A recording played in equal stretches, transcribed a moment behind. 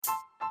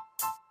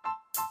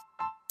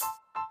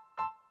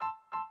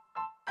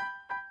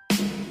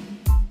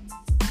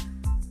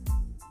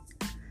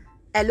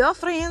Hello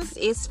friends,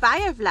 it's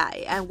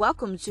Firefly and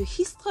welcome to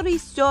History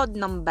Sword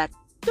number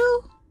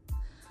 2.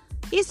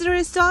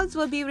 History Swords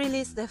will be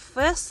released the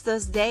first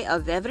Thursday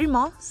of every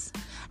month,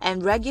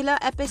 and regular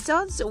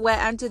episodes where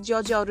Auntie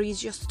Georgia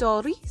reads your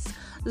stories,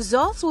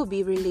 those will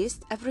be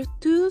released every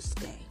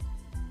Tuesday.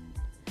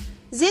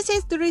 This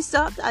History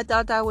Sword, I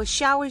thought I would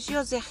share with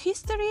you the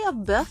history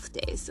of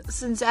birthdays,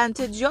 since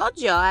Auntie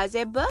Georgia has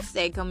a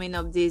birthday coming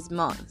up this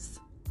month.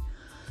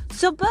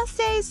 So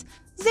birthdays,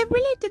 they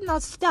really did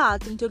not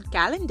start until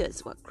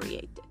calendars were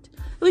created,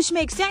 which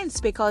makes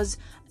sense because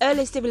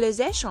early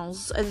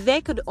civilizations,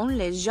 they could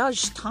only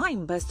judge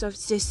time based off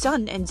the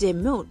sun and the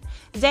moon.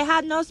 They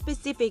had no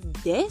specific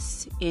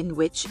days in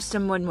which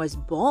someone was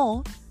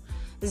born.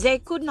 They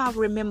could not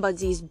remember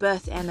these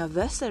birth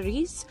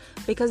anniversaries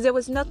because there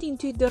was nothing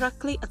to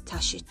directly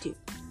attach it to.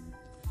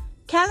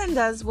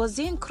 Calendars was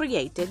then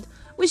created,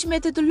 which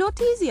made it a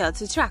lot easier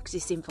to track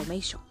this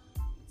information.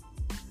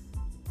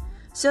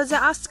 So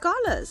there are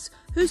scholars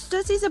who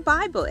study the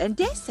Bible, and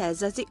they say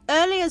that the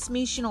earliest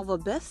mention of a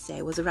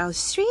birthday was around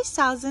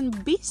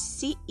 3000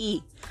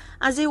 BCE,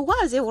 as it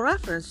was a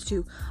reference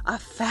to a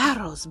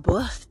pharaoh's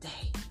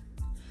birthday.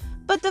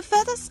 But the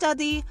further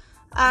study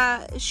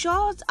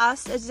shows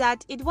us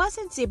that it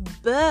wasn't the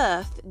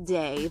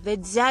birthday, the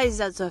day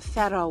that the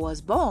pharaoh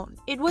was born.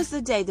 It was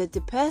the day that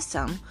the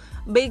person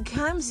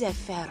becomes a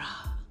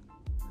pharaoh.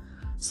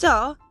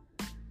 So,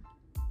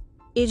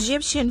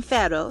 Egyptian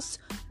pharaohs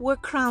were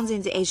crowned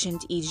in the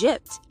ancient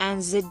Egypt,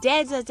 and the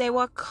day that they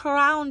were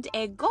crowned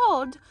a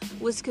god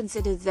was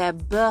considered their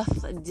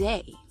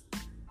birthday.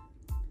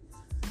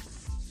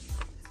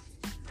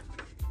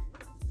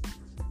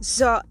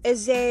 So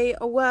the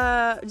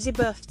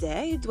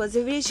birthday, it was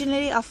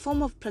originally a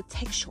form of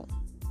protection.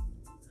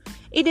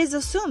 It is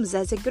assumed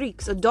that the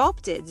Greeks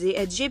adopted the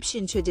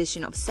Egyptian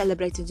tradition of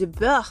celebrating the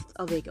birth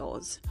of a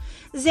god.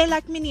 They,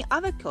 like many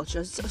other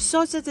cultures,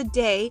 saw that the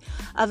day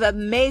of a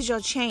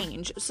major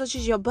change, such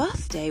as your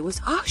birthday,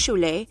 was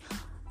actually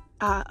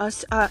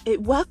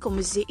it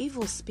welcomes the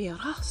evil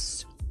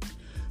spirits.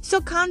 So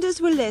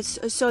candles were lit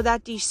so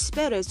that these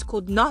spirits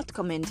could not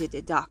come into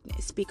the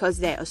darkness, because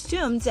they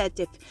assumed that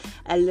if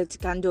a lit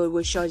candle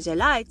would show the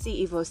light, the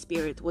evil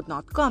spirit would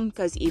not come,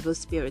 because evil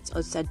spirits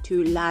are said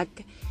to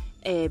lack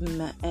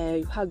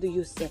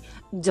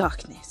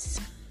darkness.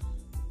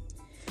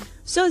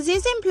 So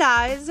this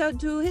implies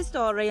to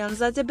historians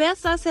that the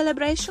birthday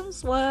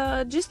celebrations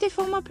were just a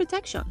form of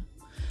protection.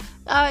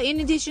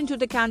 In addition to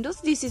the candles,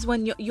 this is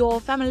when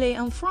your family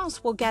and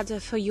friends will gather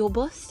for your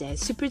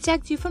birthdays to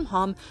protect you from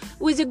harm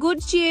with the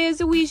good cheer,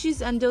 the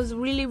wishes, and those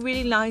really,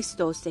 really nice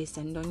thoughts they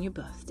send on your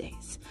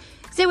birthdays.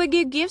 They will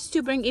give gifts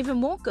to bring even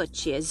more good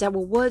cheer that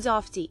will ward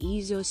off the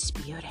evil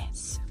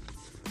spirits.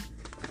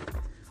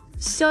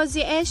 So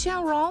the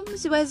ancient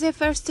Romans were the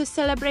first to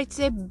celebrate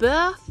the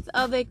birth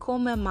of a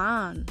common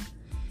man.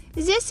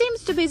 This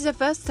seems to be the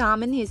first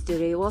time in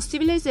history where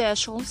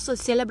civilizations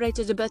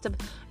celebrated the birth of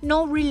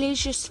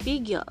non-religious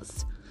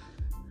figures.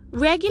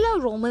 Regular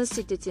Roman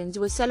citizens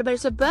would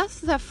celebrate the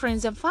birth of their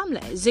friends and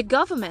family. The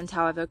government,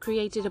 however,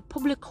 created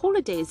public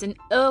holidays in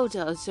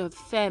honor of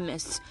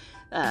famous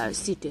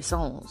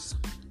citizens.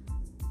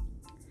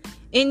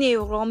 Any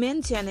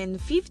Roman turning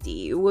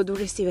 50 would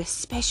receive a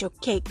special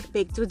cake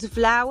baked with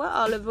flour,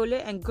 olive oil,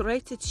 and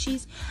grated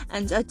cheese,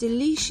 and a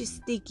delicious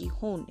sticky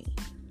honey.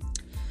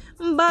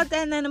 But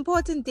an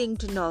important thing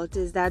to note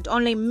is that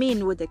only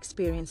men would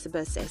experience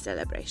birthday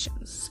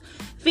celebrations.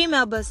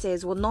 Female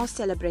birthdays were not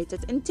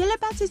celebrated until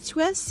about the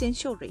 12th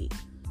century.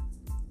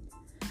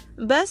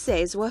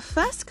 Birthdays were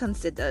first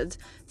considered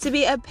to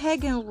be a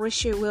pagan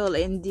ritual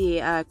in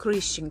the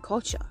Christian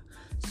culture.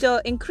 So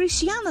in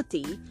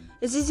Christianity,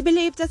 it is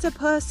believed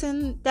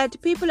that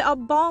people are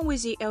born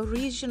with the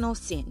original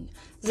sin.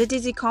 That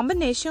is a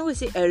combination with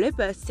the early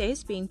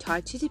birthdays being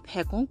tied to the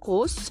pagan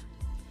gods.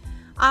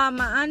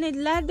 And it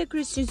led the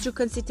Christians to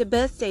consider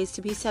birthdays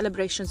to be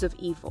celebrations of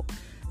evil.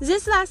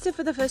 This lasted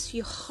for the first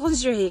few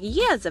hundred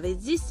years of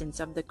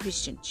existence of the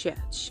Christian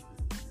church.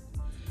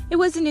 It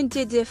wasn't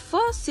until the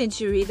 1st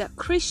century that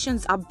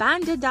Christians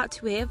abandoned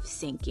that way of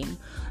thinking,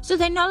 so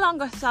they no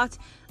longer thought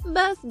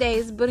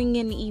birthdays bring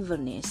in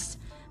evilness,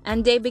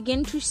 and they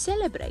began to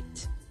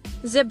celebrate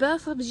the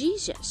birth of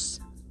Jesus,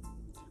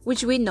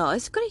 which we know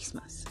as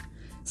Christmas.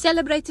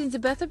 Celebrating the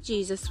birth of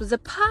Jesus was a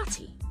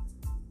party,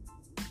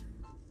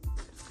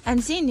 and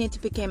then it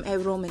became a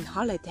Roman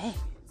holiday.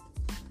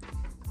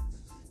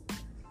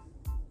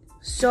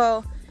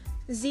 So,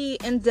 the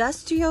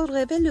Industrial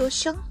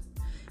Revolution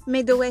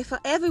made the way for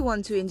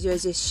everyone to enjoy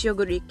the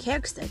sugary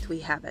cakes that we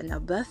have on our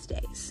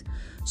birthdays.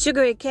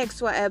 Sugary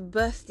cakes were a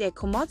birthday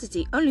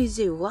commodity only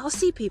the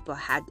wealthy people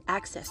had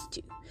access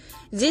to.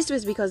 This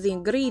was because the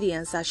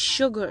ingredients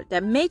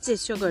that made the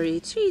sugary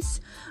treats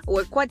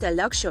were quite a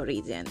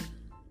luxury then.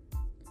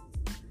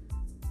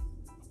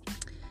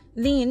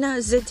 Then,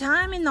 the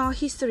time in our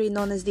history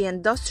known as the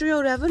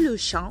Industrial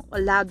Revolution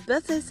allowed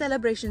birthday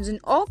celebrations in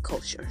all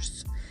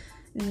cultures.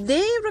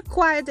 The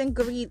required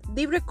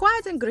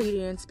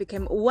ingredients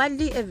became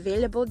widely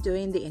available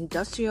during the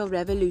Industrial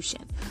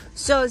Revolution.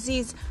 So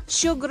these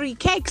sugary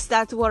cakes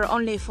that were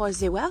only for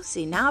the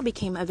wealthy now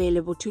became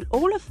available to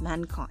all of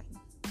mankind.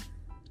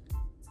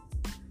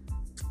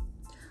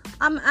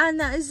 And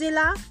the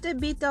last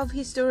bit of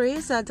history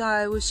that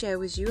I will share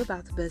with you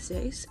about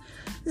birthdays.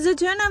 The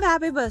tune of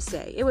Happy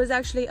Birthday, it was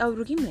actually a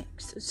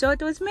remix, so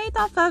it was made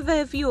off of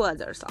a few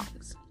other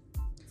songs.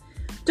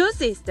 Two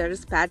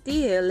sisters,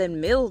 Patty Hill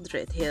and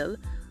Mildred Hill,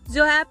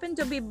 who happened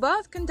to be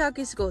both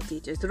Kentucky school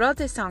teachers,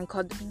 wrote a song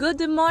called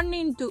Good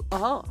Morning to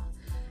All.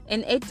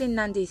 In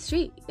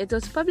 1893, it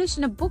was published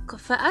in a book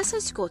for us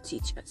as school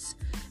teachers.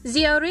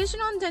 The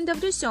original intent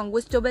of the song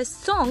was to be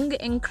sung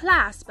in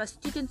class by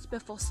students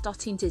before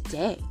starting the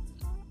day.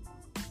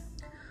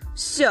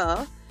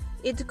 So,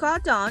 it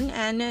caught on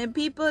and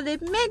people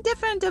made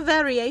different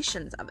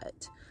variations of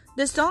it.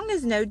 The song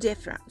is no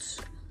different.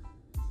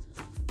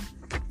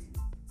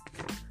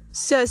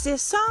 So the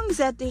song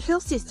that the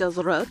Hill sisters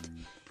wrote,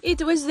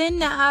 it was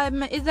then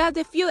it had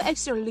a few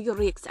extra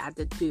lyrics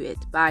added to it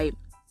by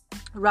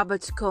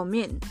Robert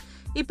Coleman.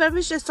 He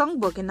published a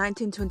songbook in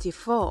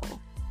 1924.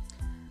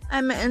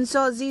 And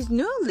so these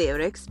new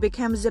lyrics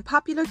became the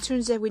popular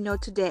tunes that we know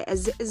today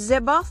as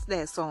the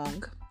birthday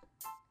song.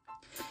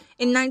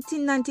 In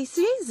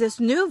 1993, this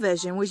new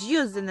version was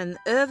used in an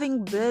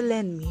Irving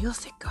Berlin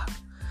musical.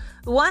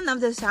 One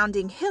of the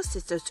founding Hill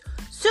sisters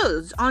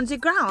sued on the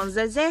grounds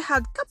that they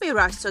had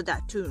copyright to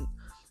that tune.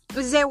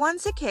 They won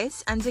the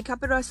case, and the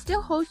copyright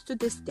still holds to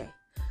this day.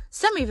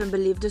 Some even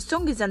believe the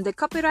song is under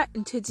copyright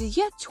until the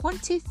year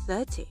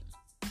 2030.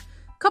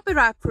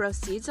 Copyright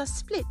proceeds are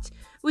split,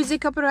 with the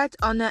copyright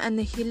owner and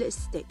the Hill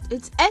estate.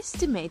 It's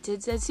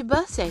estimated that the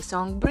birthday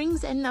song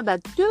brings in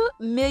about $2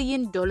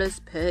 million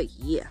per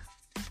year.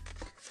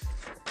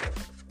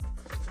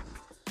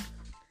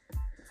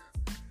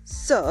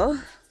 So,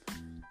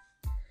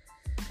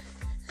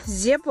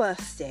 the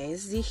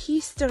birthdays, the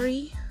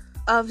history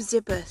of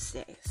the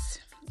birthdays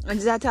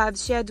that I've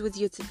shared with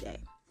you today.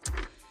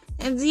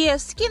 And the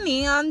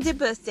skinny on the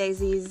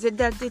birthdays is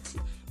that it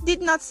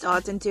did not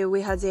start until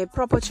we had a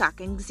proper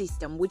tracking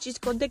system, which is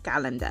called the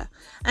calendar.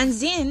 And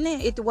then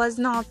it was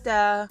not,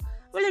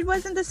 it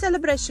wasn't the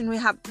celebration we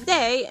have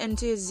today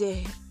until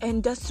the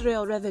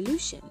Industrial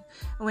Revolution,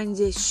 when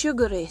the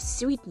sugary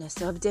sweetness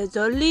of the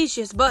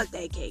delicious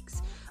birthday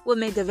cakes were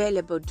made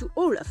available to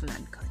all of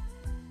mankind.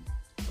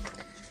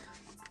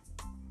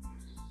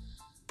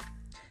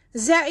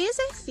 There is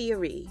a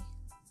theory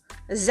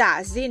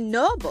that the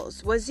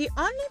nobles were the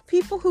only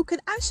people who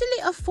could actually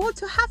afford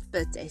to have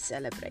birthday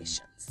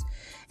celebrations.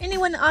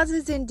 Anyone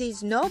other than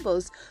these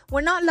nobles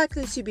were not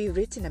likely to be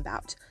written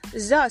about.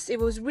 Thus, it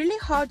was really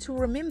hard to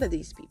remember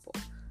these people.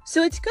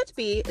 So it could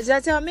be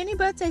that there are many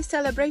birthday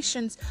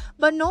celebrations,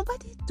 but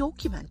nobody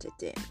documented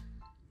them.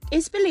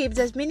 It's believed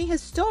that many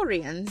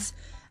historians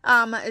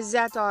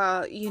that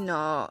are,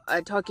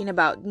 talking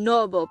about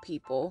noble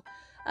people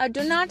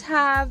do not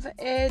have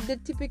the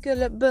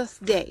typical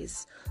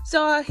birthdays.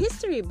 So our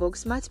history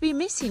books might be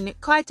missing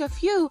quite a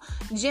few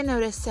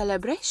generous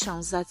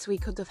celebrations that we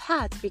could have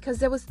had because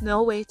there was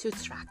no way to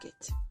track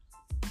it.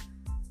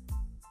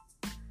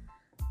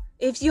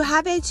 If you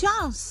have a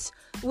chance,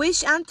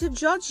 wish Auntie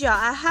Georgia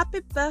a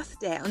happy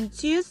birthday on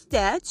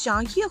Tuesday,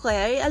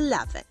 January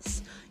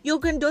 11th. You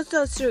can do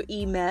so through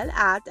email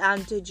at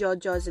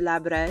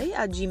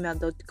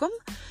auntygeorgiaslibrary@gmail.com.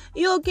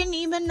 You can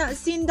even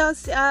send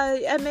us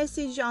a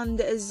message on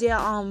the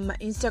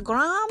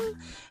Instagram.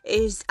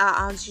 It's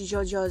Auntie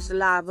Georgia's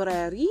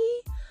Library.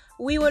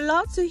 We would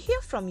love to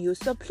hear from you,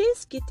 so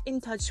please get in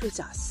touch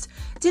with us.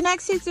 The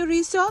next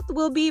episode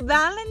will be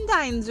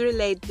Valentine's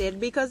related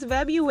because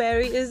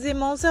February is the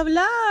month of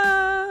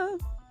love.